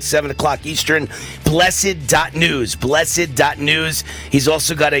every day at 7 o'clock Eastern. Blessed.news. Blessed.news. He's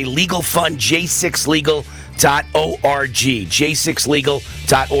also got a legal fund, j6legal.org.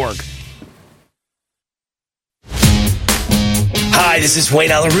 j6legal.org. Hi, this is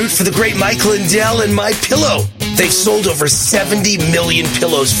Wayne Allyn Root for the great Mike Lindell and My Pillow. They've sold over 70 million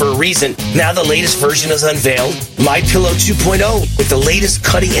pillows for a reason. Now the latest version is unveiled, My Pillow 2.0, with the latest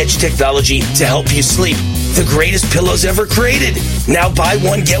cutting-edge technology to help you sleep. The greatest pillows ever created. Now buy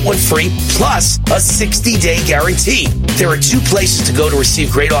one, get one free, plus a 60-day guarantee. There are 2 places to go to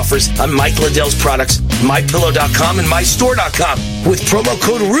receive great offers on Mike Lindell's products, MyPillow.com and MyStore.com. With promo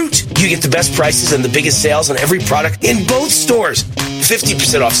code ROOT, you get the best prices and the biggest sales on every product in both stores.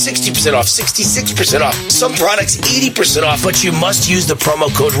 50% off, 60% off, 66% off. Some products 80% off, but you must use the promo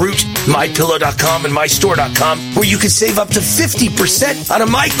code ROOT, MyPillow.com and MyStore.com, where you can save up to 50% on a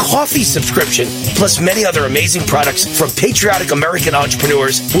My Coffee subscription, plus many other amazing products from patriotic American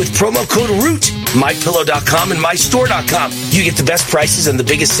entrepreneurs with promo code ROOT, MyPillow.com and MyStore.com. You get the best prices and the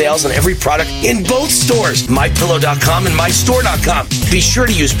biggest sales on every product in both stores, MyPillow.com and MyStore.com. Be sure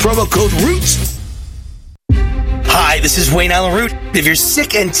to use promo code ROOT. Hi, this is Wayne Allyn Root. If you're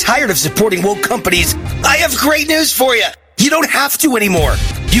sick and tired of supporting woke companies, I have great news for you. You don't have to anymore.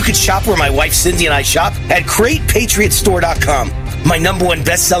 You can shop where my wife Cindy and I shop at GreatPatriotStore.com. My #1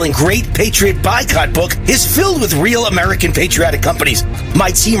 best-selling Great Patriot Boycott book is filled with real American patriotic companies. My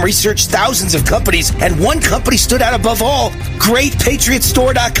team researched thousands of companies, and one company stood out above all,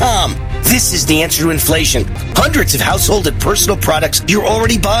 GreatPatriotStore.com. This is the answer to inflation. Hundreds of household and personal products you're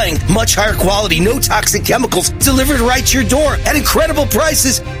already buying. Much higher quality, no toxic chemicals, delivered right to your door at incredible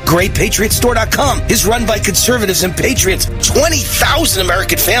prices. GreatPatriotStore.com is run by conservatives and patriots. 20,000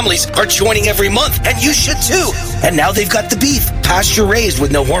 American families are joining every month, and you should too. And now they've got the beef, pasture-raised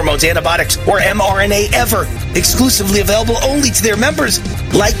with no hormones, antibiotics, or mRNA ever. Exclusively available only to their members.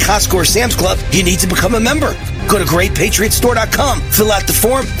 Like Costco or Sam's Club, you need to become a member. Go to GreatPatriotStore.com, fill out the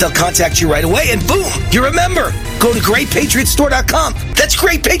form, they'll contact you right away, and boom, you're a member. Go to GreatPatriotStore.com. That's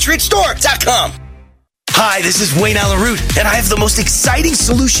GreatPatriotStore.com. Hi, this is Wayne Allyn Root, and I have the most exciting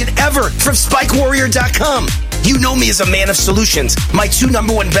solution ever from SpikeWarrior.com. You know me as a man of solutions. My 2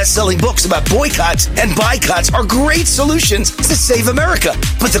 #1 best-selling books about boycotts and boycotts are great solutions to save America.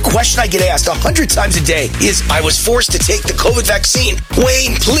 But the question I get asked 100 times a day is, I was forced to take the COVID vaccine.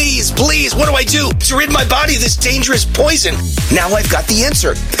 Wayne, please, what do I do to rid my body of this dangerous poison? Now I've got the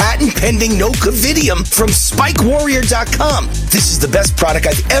answer. Patent-pending no-covidium from SpikeWarrior.com. This is the best product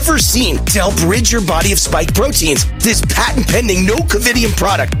I've ever seen to help rid your body of spike proteins. This patent-pending no-covidium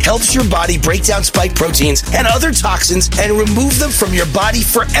product helps your body break down spike proteins and other toxins and remove them from your body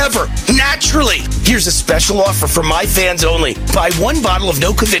forever, naturally. Here's a special offer for my fans only. Buy 1 bottle of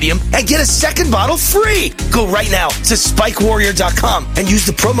no-covidium and get a 2nd bottle free. Go right now to SpikeWarrior.com and use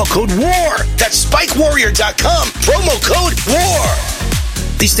the promo code WAR. That's SpikeWarrior.com, promo code WAR.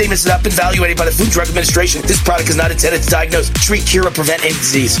 These statements have not been evaluated by the Food and Drug Administration. This product is not intended to diagnose, treat, cure, or prevent any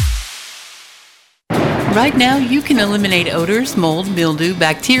disease. Right now, you can eliminate odors, mold, mildew,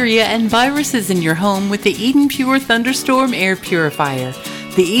 bacteria, and viruses in your home with the Eden Pure Thunderstorm Air Purifier.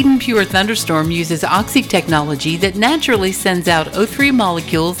 The Eden Pure Thunderstorm uses oxy technology that naturally sends out O3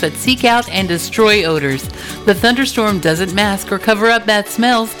 molecules that seek out and destroy odors. The Thunderstorm doesn't mask or cover up bad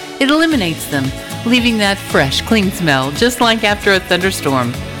smells, it eliminates them, leaving that fresh, clean smell, just like after a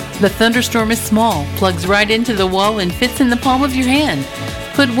thunderstorm. The Thunderstorm is small, plugs right into the wall, and fits in the palm of your hand.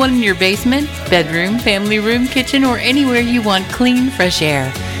 Put one in your basement, bedroom, family room, kitchen, or anywhere you want clean, fresh air.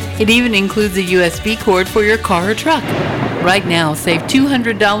 It even includes a USB cord for your car or truck. Right now, save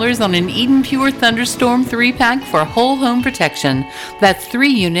 $200 on an Eden Pure Thunderstorm 3-pack for whole home protection. That's 3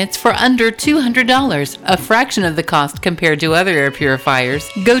 units for under $200, a fraction of the cost compared to other air purifiers.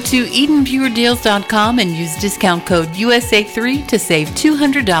 Go to EdenPureDeals.com and use discount code USA3 to save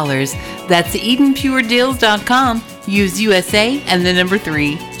 $200. That's EdenPureDeals.com. Use USA and the number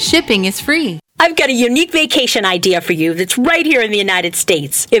 3. Shipping is free. I've got a unique vacation idea for you that's right here in the United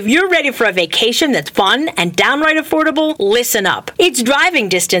States. If you're ready for a vacation that's fun and downright affordable, listen up. It's driving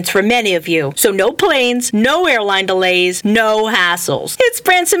distance for many of you, so no planes, no airline delays, no hassles. It's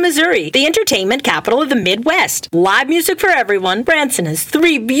Branson, Missouri, the entertainment capital of the Midwest. Live music for everyone. Branson has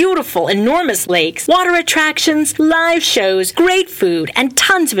 3 beautiful, enormous lakes, water attractions, live shows, great food, and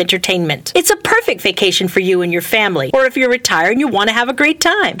tons of entertainment. It's a perfect vacation for you and your family, or if you're retired and you want to have a great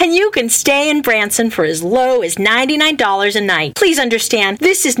time. And you can stay in Branson for as low as $99 a night. Please understand,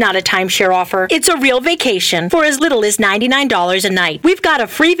 this is not a timeshare offer. It's a real vacation for as little as $99 a night. We've got a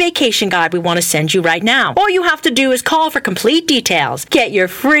free vacation guide we want to send you right now. All you have to do is call for complete details. Get your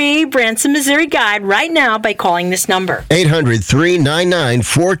free Branson, Missouri guide right now by calling this number.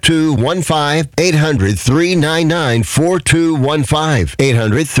 800-399-4215. 800-399-4215.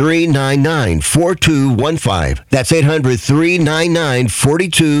 800-399-4215. That's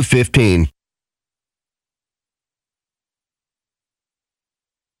 800-399-4215.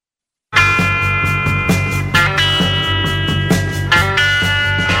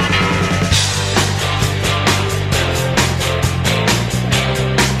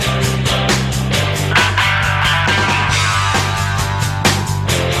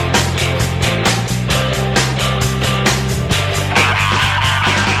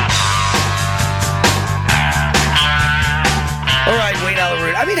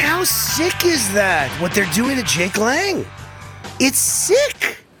 I mean, how sick is that, what they're doing to Jake Lang? It's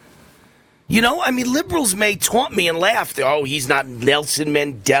sick. You know, I mean, liberals may taunt me and laugh. Oh, he's not Nelson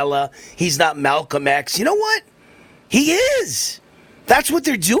Mandela. He's not Malcolm X. You know what? He is. That's what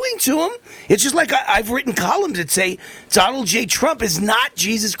they're doing to him. It's just like I've written columns that say Donald J. Trump is not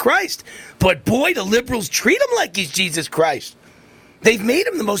Jesus Christ. But boy, the liberals treat him like he's Jesus Christ. They've made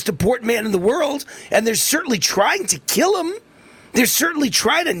him the most important man in the world, and they're certainly trying to kill him. They're certainly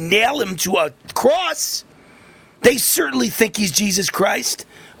trying to nail him to a cross. They certainly think he's Jesus Christ.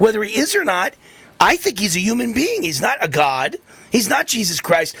 Whether he is or not, I think he's a human being. He's not a god. He's not Jesus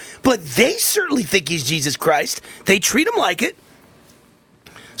Christ. But they certainly think he's Jesus Christ. They treat him like it.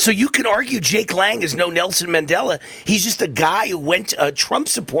 So you can argue Jake Lang is no Nelson Mandela. He's just a guy who went, a Trump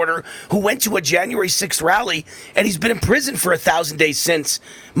supporter, who went to a January 6th rally, and he's been in prison for 1,000 days since,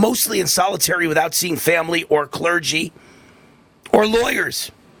 mostly in solitary without seeing family or clergy or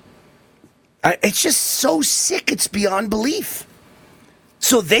lawyers. It's just so sick, it's beyond belief.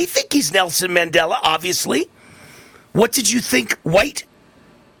 So they think he's Nelson Mandela, obviously. What did you think white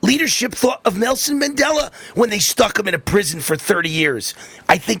leadership thought of Nelson Mandela when they stuck him in a prison for 30 years?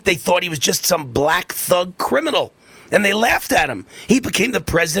 I think they thought he was just some black thug criminal, and they laughed at him. He became the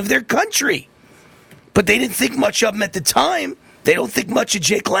president of their country. But they didn't think much of him at the time. They don't think much of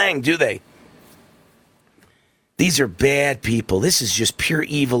Jake Lang, do they? These are bad people. This is just pure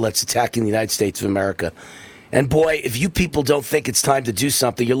evil that's attacking the United States of America. And boy, if you people don't think it's time to do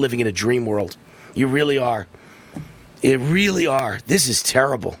something, you're living in a dream world. You really are. You really are. This is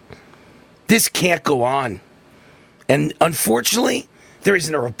terrible. This can't go on. And unfortunately, there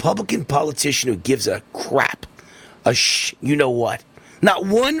isn't a Republican politician who gives a crap. You know what? Not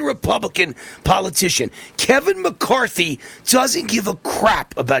one Republican politician. Kevin McCarthy doesn't give a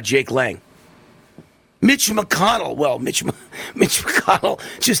crap about Jake Lang. Mitch McConnell, well, Mitch McConnell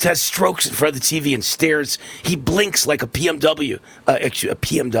just has strokes in front of the TV and stares. He blinks like a PMW. Actually, a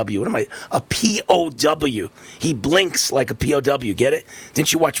PMW. What am I? A POW. He blinks like a POW. Get it?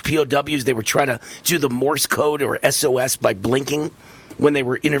 Didn't you watch POWs? They were trying to do the Morse code or SOS by blinking when they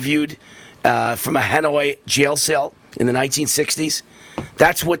were interviewed from a Hanoi jail cell in the 1960s.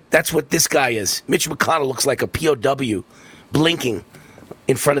 That's what this guy is. Mitch McConnell looks like a POW blinking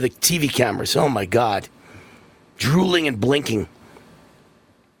in front of the TV cameras. Oh, my God. Drooling and blinking.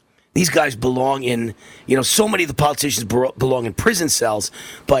 These guys belong in, so many of the politicians belong in prison cells,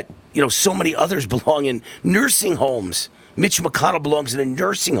 but, so many others belong in nursing homes. Mitch McConnell belongs in a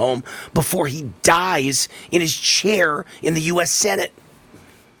nursing home before he dies in his chair in the U.S. Senate.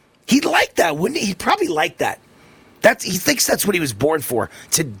 He'd like that, wouldn't he? He'd probably like that. He thinks that's what he was born for,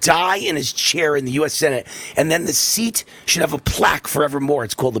 to die in his chair in the U.S. Senate. And then the seat should have a plaque forevermore.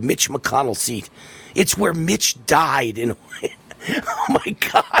 It's called the Mitch McConnell seat. It's where Mitch died. Oh, my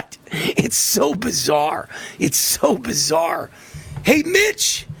God. It's so bizarre. It's so bizarre. Hey,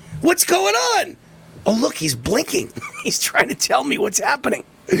 Mitch, what's going on? Oh, look, he's blinking. He's trying to tell me what's happening.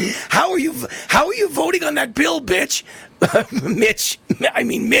 How are you voting on that bill, bitch? Mitch. Not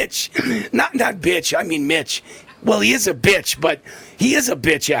bitch. I mean Mitch. Well, he is a bitch, but he is a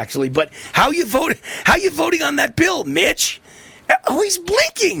bitch actually. But how you voting on that bill, Mitch? Oh, he's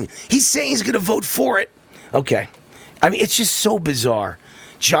blinking. He's saying he's going to vote for it. Okay. I mean, it's just so bizarre.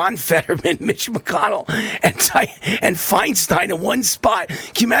 John Fetterman, Mitch McConnell, and Feinstein in one spot. Can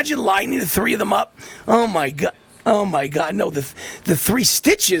you imagine lining the three of them up? Oh, my God. Oh, my God. No, the three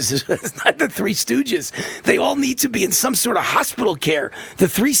Stitches is not the Three Stooges. They all need to be in some sort of hospital care. The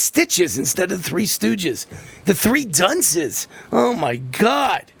Three Stitches instead of the Three Stooges. The Three Dunces. Oh, my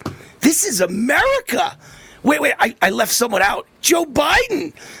God. This is America. Wait, I left someone out. Joe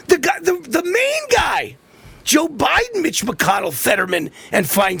Biden, the main guy. Joe Biden, Mitch McConnell, Fetterman, and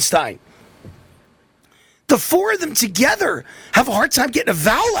Feinstein. The four of them together have a hard time getting a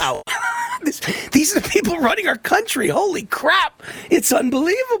vowel out. These are the people running our country. Holy crap. It's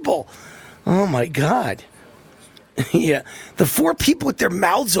unbelievable. Oh, my God. Yeah. The four people with their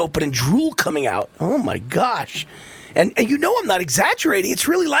mouths open and drool coming out. Oh, my gosh. And I'm not exaggerating. It's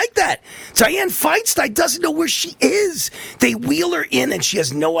really like that. Dianne Feinstein doesn't know where she is. They wheel her in, and she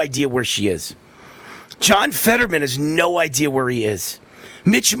has no idea where she is. John Fetterman has no idea where he is.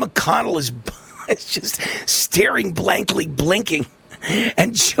 Mitch McConnell is just staring blankly, blinking.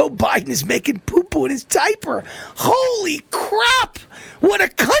 And Joe Biden is making poo-poo in his diaper. Holy crap! What a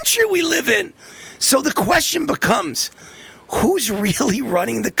country we live in! So the question becomes, who's really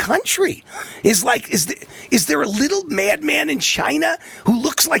running the country? Is there a little madman in China who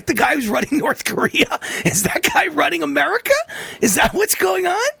looks like the guy who's running North Korea? Is that guy running America? Is that what's going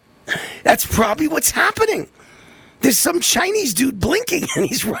on? That's probably what's happening. There's some Chinese dude blinking and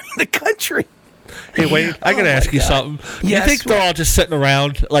he's running the country. Hey, Wayne, I got to ask you something. Yes, you think they're all just sitting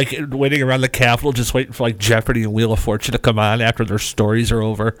around, waiting around the Capitol, just waiting for, Jeopardy and Wheel of Fortune to come on after their stories are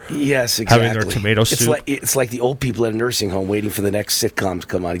over? Yes, exactly. Having their tomato soup? It's like the old people at a nursing home waiting for the next sitcom to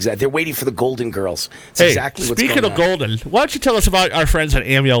come on. Exactly. They're waiting for the Golden Girls. It's exactly what's going on. Speaking of Golden, why don't you tell us about our friends at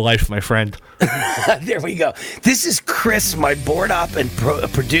Amio Life, my friend? There we go. This is Chris, my board op and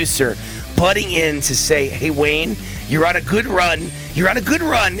producer, butting in to say, hey, Wayne, you're on a good run.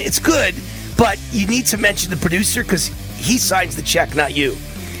 It's good. But you need to mention the producer because he signs the check, not you.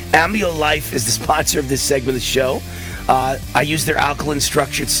 Amio Life is the sponsor of this segment of the show. I use their alkaline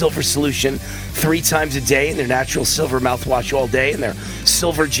structured silver solution 3 times a day, and their natural silver mouthwash all day, and their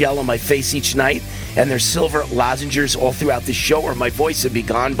silver gel on my face each night, and their silver lozenges all throughout the show, or my voice would be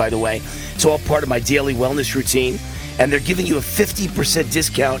gone, by the way. It's all part of my daily wellness routine. And they're giving you a 50%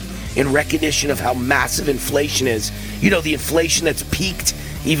 discount in recognition of how massive inflation is. You know, the inflation that's peaked.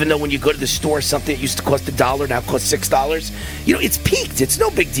 Even though when you go to the store, something that used to cost $1 now costs $6. It's peaked. It's no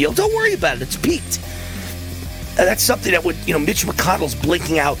big deal. Don't worry about it. It's peaked. That's something that would, Mitch McConnell's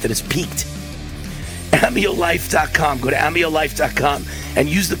blinking out that it's peaked. AmioLife.com. Go to AmioLife.com and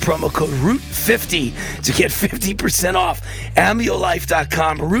use the promo code ROOT50 to get 50% off.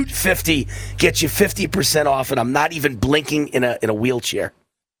 AmioLife.com, ROOT50 gets you 50% off, and I'm not even blinking in a wheelchair.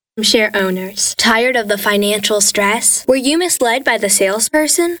 Timeshare owners, tired of the financial stress? Were you misled by the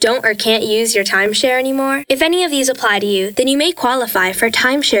salesperson? Don't or can't use your timeshare anymore? If any of these apply to you, then you may qualify for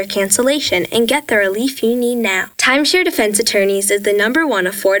timeshare cancellation and get the relief you need now. Timeshare Defense Attorneys is the #1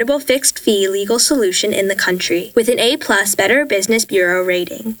 affordable fixed-fee legal solution in the country, with an A+ Better Business Bureau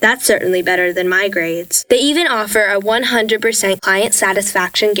rating. That's certainly better than my grades. They even offer a 100% client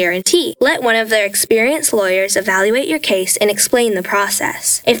satisfaction guarantee. Let one of their experienced lawyers evaluate your case and explain the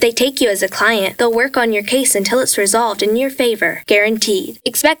process. If they take you as a client, they'll work on your case until it's resolved in your favor, guaranteed.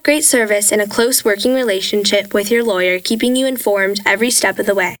 Expect great service and a close working relationship with your lawyer, keeping you informed every step of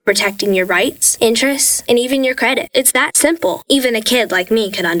the way, protecting your rights, interests, and even your credit. It's that simple. Even a kid like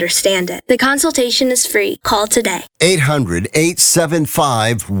me could understand it. The consultation is free. Call today.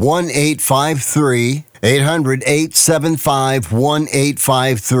 800-875-1853.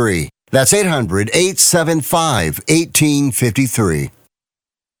 800-875-1853. That's 800-875-1853.